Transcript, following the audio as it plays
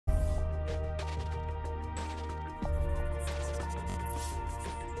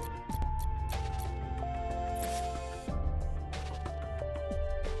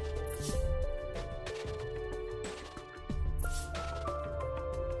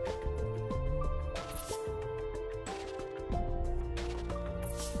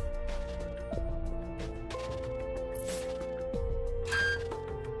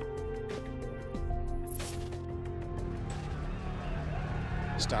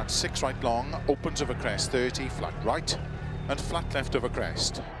Starts 6 right long, opens over crest 30, flat right, and flat left over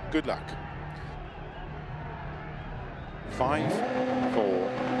crest. Good luck. 5, 4,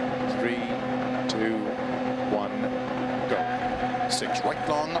 3, 2, 1, go. 6 right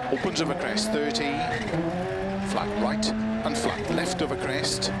long, opens over crest 30, flat right and flat left over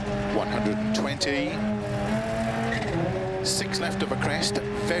crest, 120. 6 left over crest,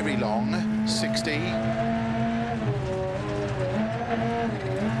 very long, 60.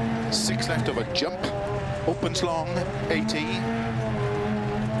 6 left over jump, opens long, 80.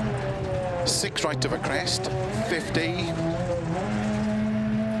 6 right over crest, 50.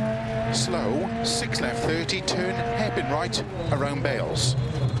 Slow, 6 left 30, turn hairpin right around Bales.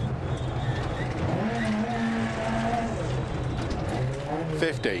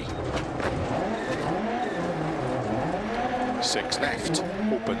 50. 6 left,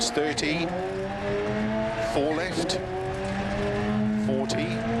 opens 30. 4 left, 40.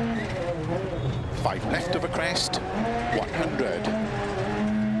 5 left over crest, 100.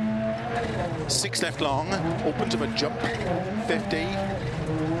 6 left long, opens over jump, 50.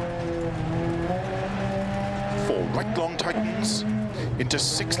 4 right long tightens, into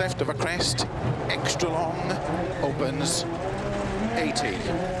 6 left over crest, extra long, opens, 80.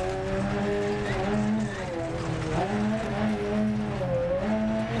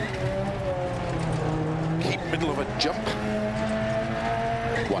 Keep middle of a jump,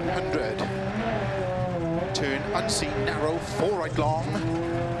 100. Turn unseen narrow, 4 right long,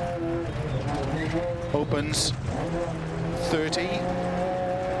 opens, 30.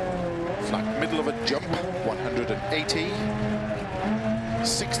 Flat middle of a jump, 180.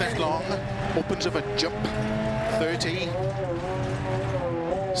 6 left long, opens of a jump, 30.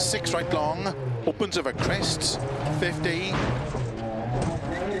 6 right long, opens of a crest, 50.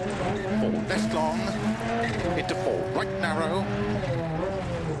 4 left long, into 4 right narrow.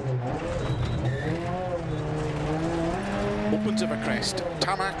 Opens of a crest,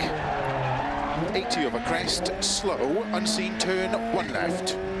 tarmac. 80 over crest, slow, unseen turn, 1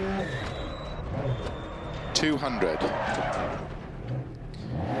 left. 200.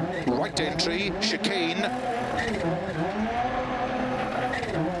 Right entry, chicane.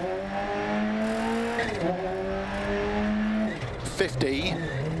 50.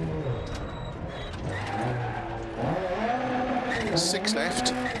 6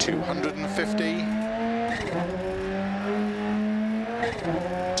 left, 250.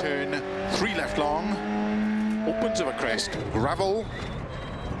 Turn 3 left long, opens of a crest, gravel.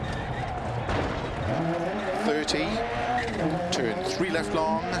 30. Turn 3 left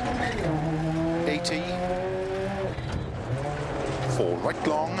long, 80. 4 right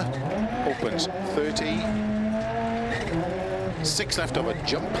long, opens 30. 6 left over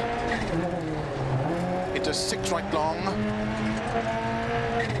jump, into 6 right long,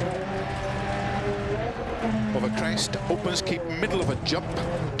 over crest, opens, keep middle of a jump,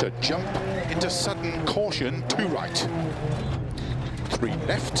 to jump, into sudden caution, 2 right. 3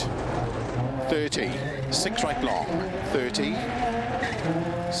 left, 30, 6 right long, 30,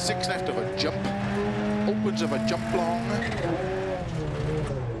 6 left of a jump, opens of a jump long,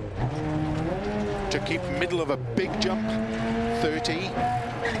 to keep middle of a big jump, 30,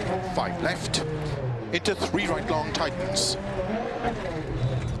 5 left, into 3 right long tightens,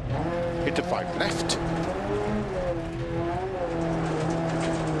 into 5 left,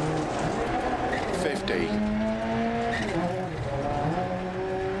 50.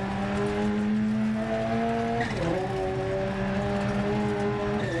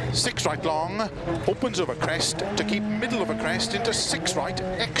 6 right long, opens over crest, to keep middle of a crest, into 6 right,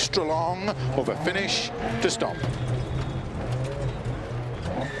 extra long, over finish, to stop.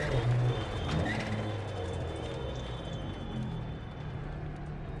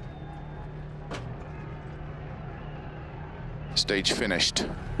 Stage finished.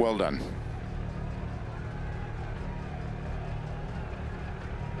 Well done.